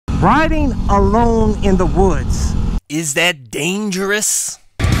riding alone in the woods. Is that dangerous?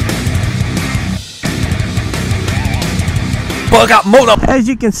 Bug out Moto. As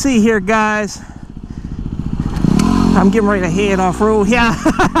you can see here, guys, I'm getting ready to head off-road. Yeah,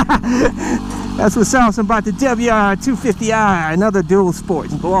 that's what's awesome about the WR250i, another dual sport.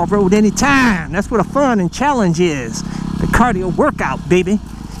 You can go off-road anytime. That's what a fun and challenge is. The cardio workout, baby.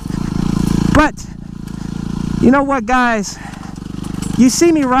 But, you know what, guys? You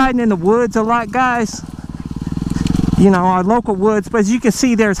see me riding in the woods a lot, guys. You know, our local woods. But as you can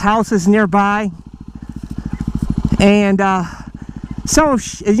see, there's houses nearby. And, so,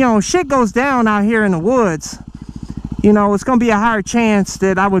 you know, shit goes down out here in the woods. You know, it's going to be a higher chance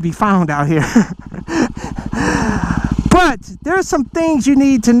that I would be found out here. But there's some things you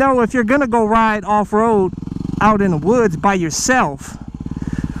need to know if you're going to go ride off-road out in the woods by yourself.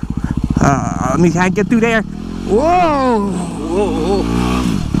 Let me get through there. Whoa! Whoa!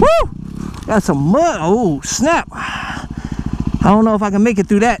 Woo! Got some mud. Oh, snap. I don't know if I can make it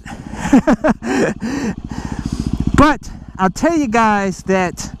through that. But I'll tell you guys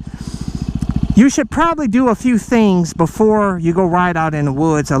that you should probably do a few things before you go ride out in the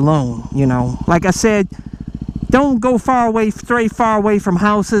woods alone. You know, like I said, don't go stray far away from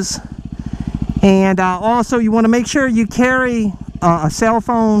houses. And also, you want to make sure you carry a cell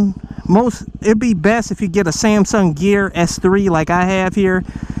phone. It'd be best if you get a Samsung Gear S3 like I have here.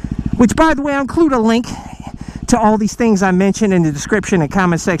 Which, by the way, I'll include a link to all these things I mentioned in the description and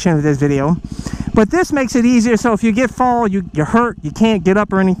comment section of this video. But this makes it easier, so if you fall, you're hurt, you can't get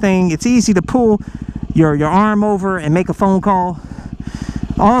up or anything, it's easy to pull your arm over and make a phone call.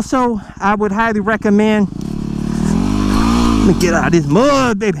 Also, I would highly recommend, let me get out of this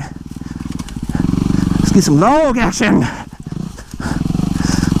mud, baby. Let's get some log action.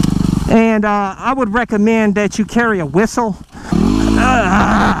 And I would recommend that you carry a whistle.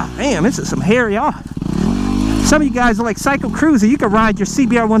 Damn, this is some hairy off. Some of you guys are like CycleCruza, you can ride your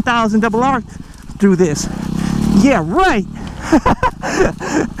CBR 1000 RR through this. Yeah, right.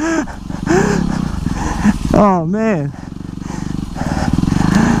 Oh man.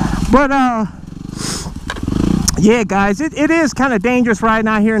 But yeah, guys, it is kind of dangerous riding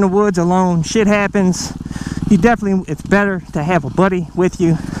out here in the woods alone. Shit happens. It's better to have a buddy with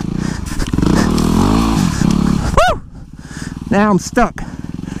you. Woo! Now I'm stuck.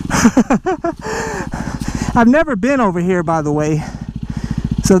 I've never been over here, by the way,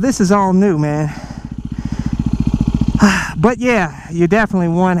 so this is all new, man. But yeah, you definitely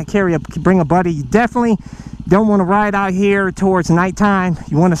want to bring a buddy. You definitely don't want to ride out here towards nighttime.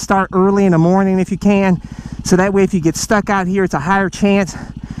 You want to start early in the morning if you can, so that way if you get stuck out here, it's a higher chance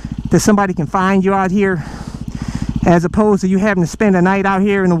that somebody can find you out here, as opposed to you having to spend a night out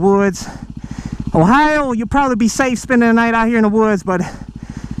here in the woods. Ohio, you'll probably be safe spending the night out here in the woods, but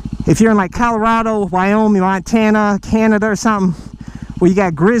if you're in like Colorado, Wyoming, Montana, Canada or something, where you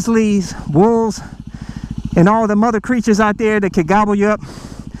got grizzlies, wolves, and all the other creatures out there that could gobble you up,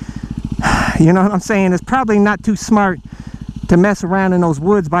 you know what I'm saying? It's probably not too smart to mess around in those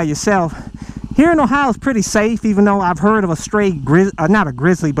woods by yourself. Here in Ohio is pretty safe, even though I've heard of a stray not a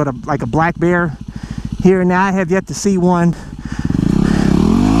grizzly, but like a black bear here and there. I have yet to see one.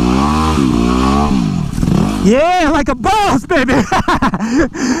 Yeah, like a boss, baby.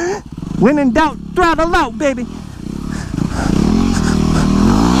 When in doubt, throttle out, baby.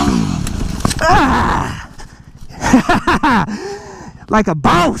 Ah. Like a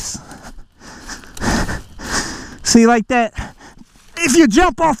boss. See, like that. If you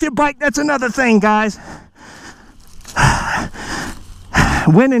jump off your bike, that's another thing, guys.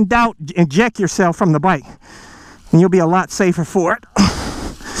 When in doubt, eject yourself from the bike, and you'll be a lot safer for it.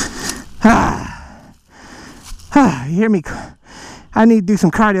 You hear me? I need to do some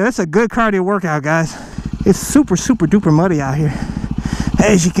cardio. That's a good cardio workout, guys. It's super duper muddy out here,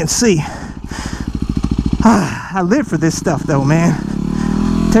 as you can see. I live for this stuff though, man.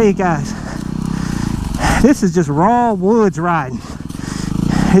 Tell you guys, this is just raw woods riding.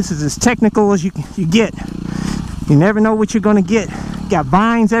 This is as technical as you get. You never know what you're gonna get. Got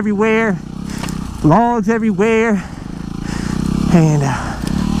vines everywhere, logs everywhere, and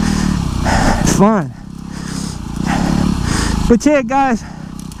it's fun. But yeah, guys,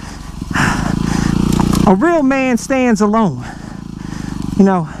 a real man stands alone. You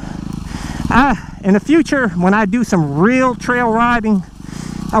know, in the future, when I do some real trail riding,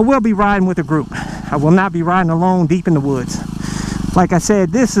 I will be riding with a group. I will not be riding alone deep in the woods. Like I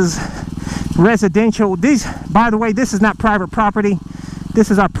said, this is residential. By the way, this is not private property. This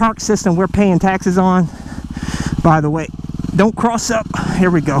is our park system we're paying taxes on. By the way, don't cross up.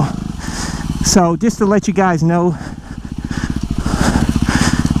 Here we go. So just to let you guys know,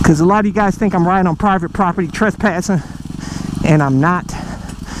 because a lot of you guys think I'm riding on private property trespassing, and I'm not.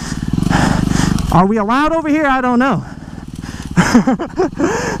 Are we allowed over here? I don't know.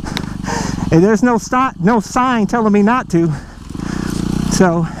 And there's no sign telling me not to.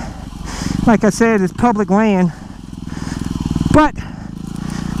 So, like I said, it's public land. But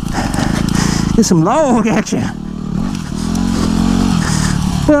there's some log action.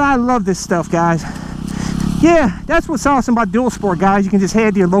 But I love this stuff, guys. Yeah, that's what's awesome about dual sport, guys. You can just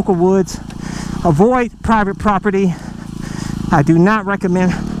head to your local woods. Avoid private property. I do not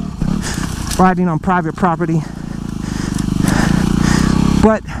recommend riding on private property.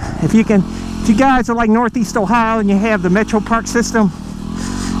 But if you guys are like Northeast Ohio and you have the Metro Park system,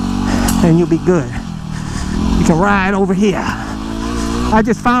 then you'll be good. You can ride over here. I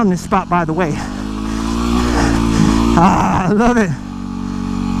just found this spot, by the way. Ah, I love it.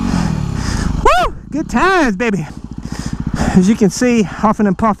 Woo! Good times, baby. As you can see, huffing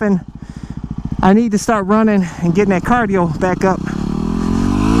and puffing. I need to start running and getting that cardio back up.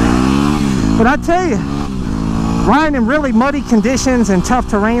 But I tell you, riding in really muddy conditions and tough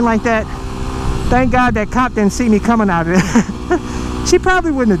terrain like that, thank God that cop didn't see me coming out of it. She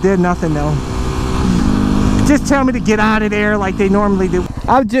probably wouldn't have did nothing though. Just tell me to get out of there like they normally do.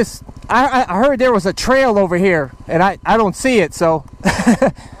 I heard there was a trail over here, and I don't see it, so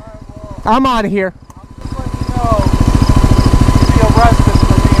I'm out of here.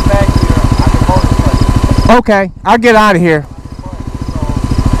 Okay, I'll get out of here.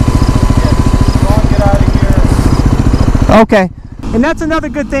 Okay, and that's another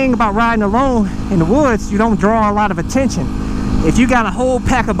good thing about riding alone in the woods. You don't draw a lot of attention. If you got a whole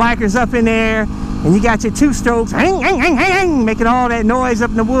pack of bikers up in there and you got your two strokes making all that noise up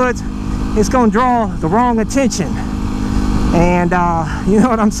in the woods, it's gonna draw the wrong attention. And you know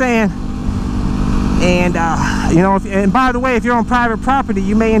what I'm saying? And you know, and by the way, if you're on private property,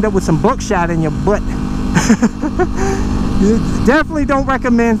 you may end up with some buckshot in your butt. Definitely don't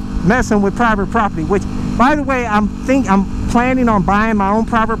recommend messing with private property. Which, by the way, I'm planning on buying my own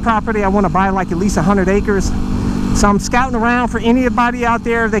private property. I want to buy like at least 100 acres. So I'm scouting around for anybody out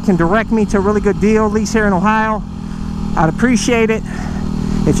there that can direct me to a really good deal, at least here in Ohio. I'd appreciate it.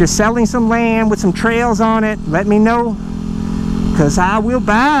 If you're selling some land with some trails on it, let me know, because I will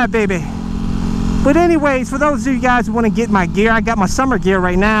buy, baby. But anyways, for those of you guys who want to get my gear, I got my summer gear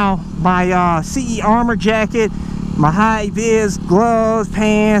right now. My CE armor jacket, my high-vis gloves,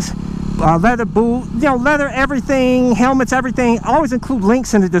 pants, leather boot, you know, leather everything, helmets, everything. I always include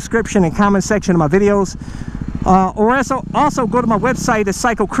links in the description and comment section of my videos. Or also go to my website at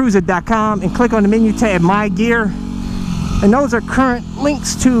CycleCruza.com and click on the menu tab, My Gear. And those are current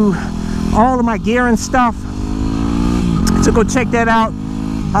links to all of my gear and stuff. So go check that out.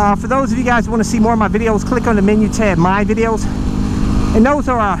 For those of you guys who want to see more of my videos, click on the menu tab, My Videos. And those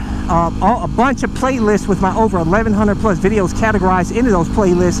are a bunch of playlists with my over 1,100 plus videos categorized into those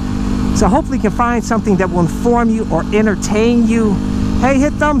playlists. So hopefully you can find something that will inform you or entertain you. Hey,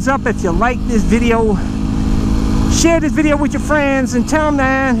 hit thumbs up if you like this video. Share this video with your friends and tell them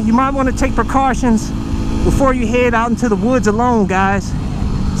that you might want to take precautions before you head out into the woods alone, guys.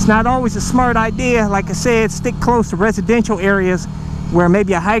 It's not always a smart idea. Like I said, stick close to residential areas where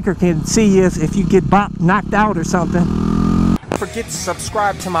maybe a hiker can see you if you get knocked out or something. Don't forget to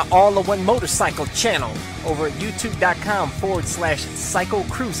subscribe to my all-in-one motorcycle channel over at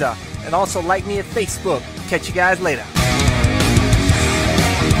youtube.com/CycleCruza, and also like me at Facebook. Catch you guys later.